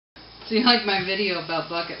So you like my video about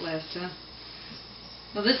bucket list, huh?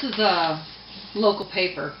 Well, this is a local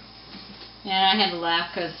paper, and I had to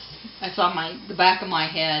laugh because I saw the back of my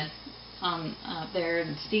head on there,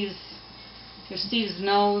 and there's Steve's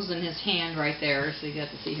nose and his hand right there, so you got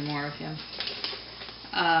to see more of him.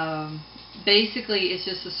 Basically, it's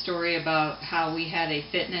just a story about how we had a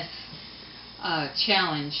fitness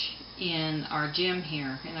challenge in our gym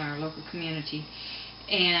here in our local community,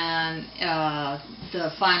 and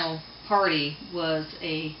the final party was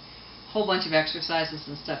a whole bunch of exercises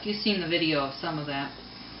and stuff. You've seen the video of some of that.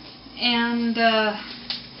 And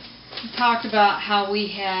we talked about how we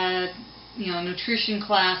had, nutrition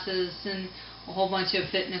classes and a whole bunch of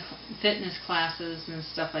fitness classes and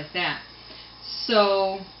stuff like that.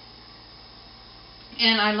 So,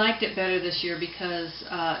 and I liked it better this year because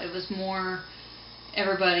it was more,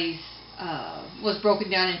 everybody's was broken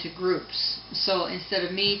down into groups. So instead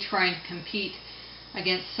of me trying to compete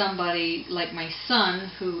against somebody like my son,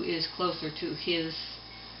 who is closer to his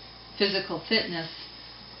physical fitness,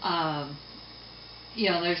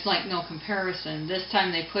 there's like no comparison. This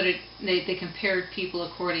time they put it, they compared people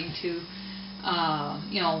according to,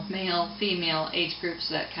 male, female, age groups,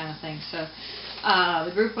 that kind of thing. So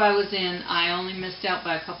the group I was in, I only missed out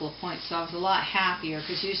by a couple of points, so I was a lot happier,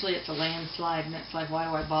 because usually it's a landslide and it's like, why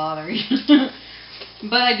do I bother?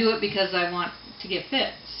 But I do it because I want to get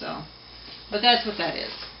fit. So, but that's what that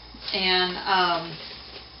is. And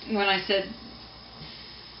when I said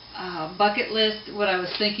bucket list, what I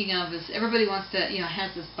was thinking of is everybody wants to,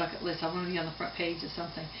 has this bucket list. I want to be on the front page of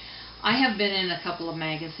something. I have been in a couple of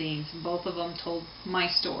magazines. Both of them told my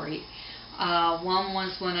story. One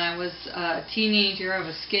was when I was a teenager. I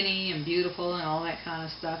was skinny and beautiful and all that kind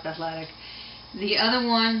of stuff, athletic. The other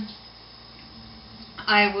one,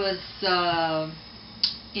 I was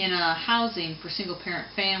in a housing for single-parent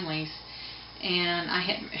families, and I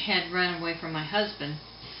had run away from my husband,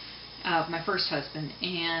 my first husband,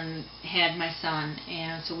 and had my son,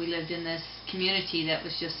 and so we lived in this community that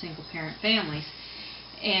was just single-parent families.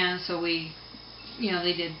 And so we,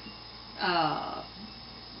 they did,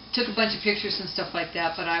 took a bunch of pictures and stuff like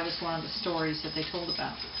that, but I was one of the stories that they told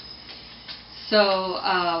about. So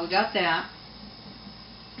we got that,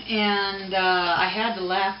 and I had to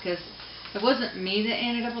laugh because it wasn't me that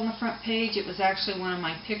ended up on the front page. It was actually one of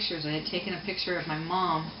my pictures. I had taken a picture of my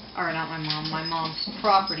mom, or not my mom, my mom's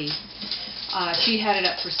property. She had it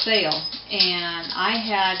up for sale, and I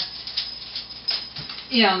had,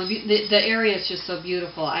 the area is just so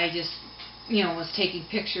beautiful. I just, was taking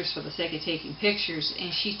pictures for the sake of taking pictures,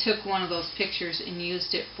 and she took one of those pictures and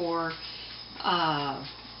used it for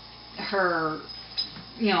her,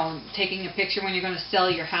 taking a picture when you're going to sell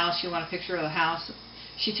your house. You want a picture of the house.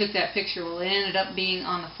 She took that picture. Well, it ended up being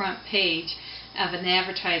on the front page of an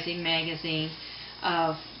advertising magazine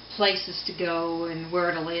of places to go and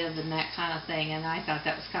where to live and that kind of thing, and I thought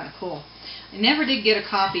that was kind of cool. I never did get a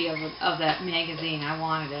copy of that magazine. I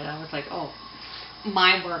wanted it. I was like, oh,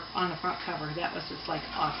 my work on the front cover. That was just like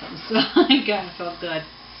awesome. So I kind of felt good.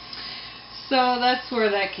 So that's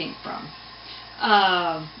where that came from.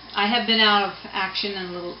 I have been out of action a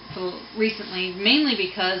little recently, mainly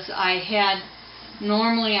because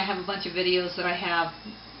normally I have a bunch of videos that I have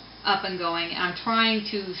up and going.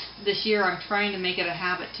 This year I'm trying to make it a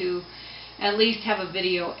habit to at least have a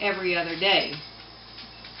video every other day.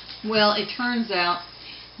 Well, it turns out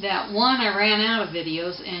that one, I ran out of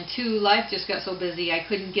videos, and two, life just got so busy I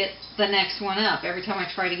couldn't get the next one up. Every time I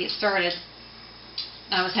tried to get started,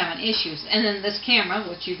 I was having issues. And then this camera,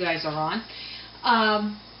 which you guys are on,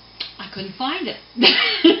 I couldn't find it.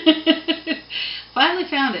 Finally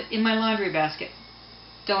found it in my laundry basket.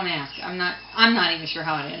 Don't ask. I'm not even sure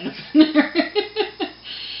how it ended up in there.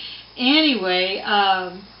 Anyway,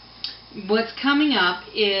 what's coming up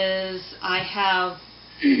is I have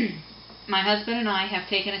my husband and I have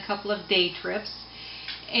taken a couple of day trips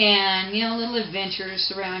and little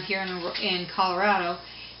adventures around here in Colorado,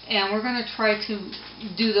 and we're going to try to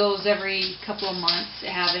do those every couple of months,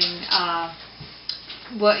 having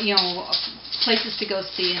places to go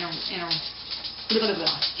see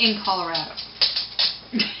in Colorado.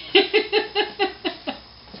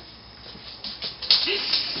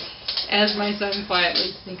 As my son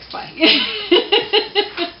quietly sneaks by.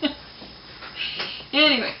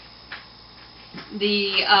 Anyway,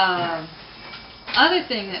 the other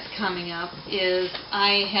thing that's coming up is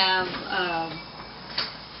I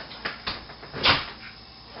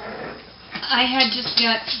had just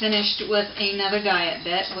got finished with another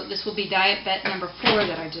DietBet. Well, this will be DietBet number 4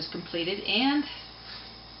 that I just completed, and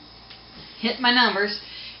hit my numbers.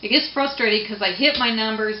 it gets frustrating because I hit my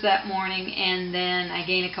numbers that morning and then I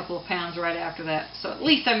gain a couple of pounds right after that. So at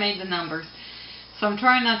least I made the numbers. So I'm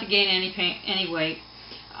trying not to gain any weight.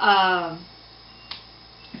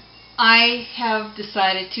 I have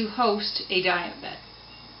decided to host a diet bet.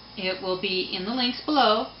 It will be in the links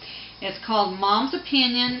below. It's called Mom's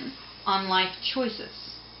Opinion on Life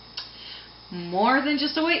Choices. More than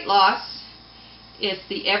just a weight loss, it's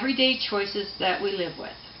the everyday choices that we live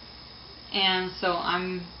with. And so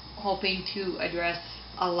I'm hoping to address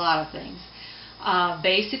a lot of things.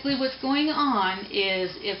 Basically what's going on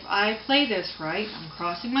is, if I play this right, I'm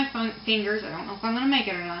crossing my fingers, I don't know if I'm going to make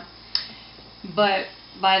it or not, but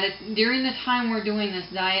during the time we're doing this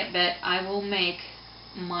diet bet, I will make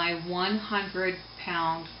my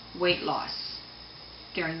 100-pound weight loss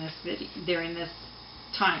during this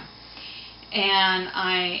time. And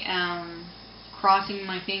I am crossing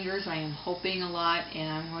my fingers, I am hoping a lot, and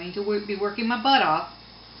I'm going to be working my butt off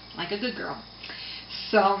like a good girl.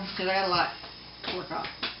 So, because I got a lot to work off.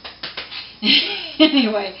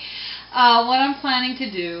 Anyway, what I'm planning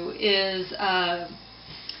to do is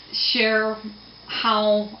share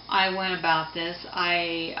how I went about this.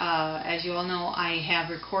 As you all know, I have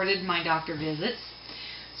recorded my doctor visits.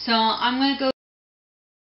 So I'm going to go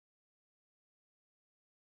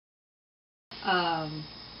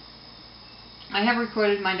I have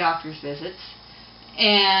recorded my doctor's visits,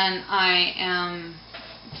 and I am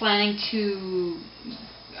planning to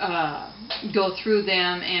go through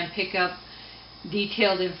them and pick up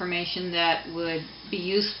detailed information that would be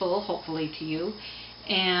useful, hopefully, to you,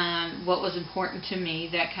 and what was important to me,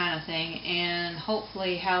 that kind of thing, and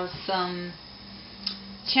hopefully have some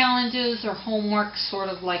challenges or homework sort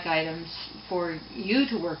of like items for you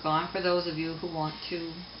to work on, for those of you who want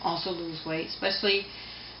to also lose weight, especially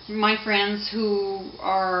my friends who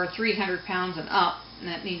are 300 pounds and up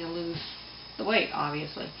that need to lose the weight,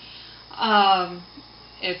 obviously.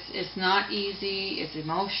 It's not easy, it's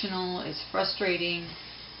emotional, it's frustrating.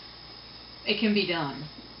 It can be done.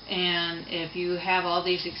 And if you have all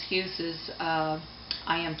these excuses, I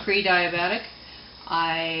am pre-diabetic.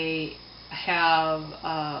 I have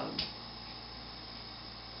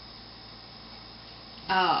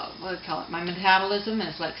what do you call it? My metabolism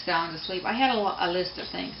is like sound asleep. I had a list of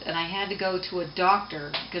things, and I had to go to a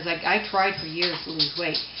doctor because I tried for years to lose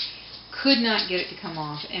weight, could not get it to come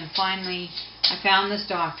off, and finally I found this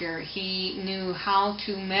doctor. He knew how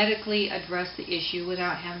to medically address the issue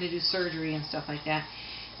without having to do surgery and stuff like that.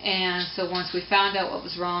 And so once we found out what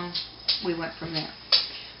was wrong, we went from there.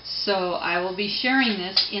 So I will be sharing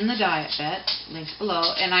this in the diet bet, links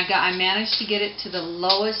below, and I managed to get it to the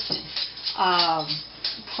lowest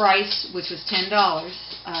price, which was $10,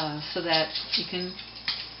 so that you can,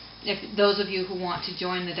 if those of you who want to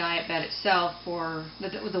join the diet bet itself for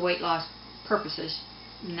the weight loss purposes,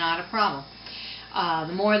 not a problem.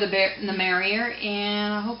 The more the merrier,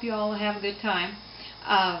 and I hope you all have a good time.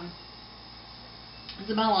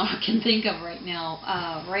 That's about all I can think of right now.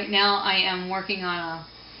 Right now I am working on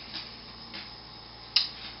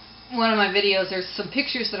one of my videos. There's some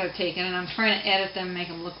pictures that I've taken, and I'm trying to edit them, make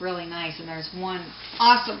them look really nice, and there's one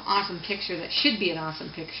awesome picture that should be an awesome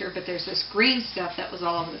picture, but there's this green stuff that was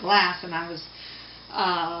all over the glass, and I was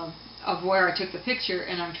of where I took the picture,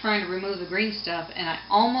 and I'm trying to remove the green stuff, and I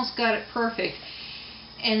almost got it perfect,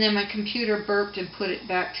 and then my computer burped and put it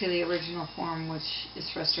back to the original form, which is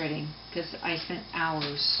frustrating because I spent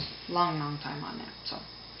hours, long time on that. So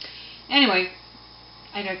anyway,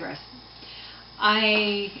 I digress.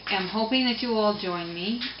 I am hoping that you all join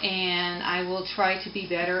me, and I will try to be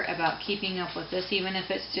better about keeping up with this, even if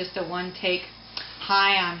it's just a one take,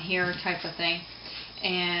 hi, I'm here type of thing.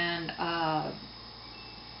 And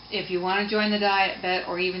if you want to join the diet bet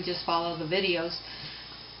or even just follow the videos,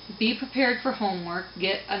 be prepared for homework.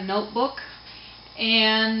 Get a notebook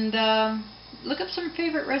and look up some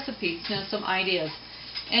favorite recipes, some ideas.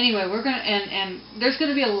 Anyway, we're gonna and there's going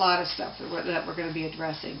to be a lot of stuff that we're going to be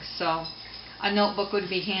addressing. So a notebook would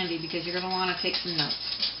be handy because you're going to want to take some notes.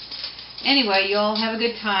 Anyway, you all have a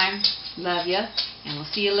good time. Love ya, and we'll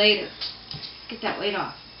see you later. Get that weight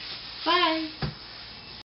off. Bye.